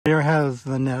Here has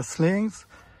the nestlings.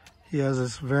 He has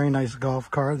this very nice golf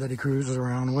cart that he cruises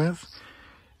around with.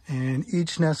 And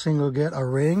each nestling will get a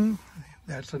ring.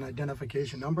 That's an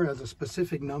identification number. It has a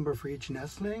specific number for each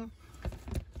nestling.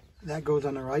 That goes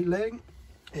on the right leg.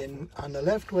 And on the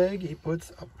left leg, he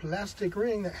puts a plastic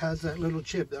ring that has that little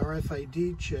chip, the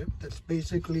RFID chip. That's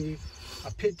basically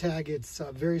a pit tag. It's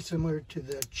very similar to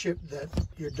the chip that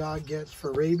your dog gets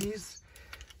for rabies.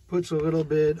 Puts a little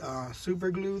bit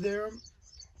super glue there.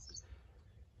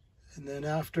 And then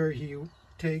after he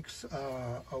takes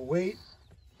a weight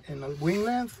and a wing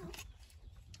length,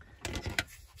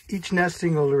 each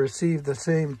nesting will receive the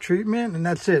same treatment, and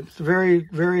that's it. It's very,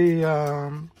 very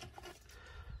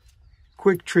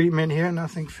quick treatment here,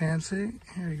 nothing fancy.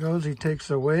 Here he goes, he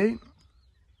takes a weight.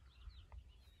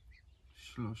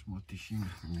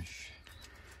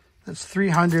 That's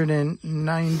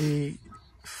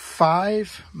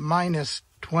 395 minus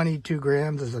 22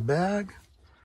 grams as a bag.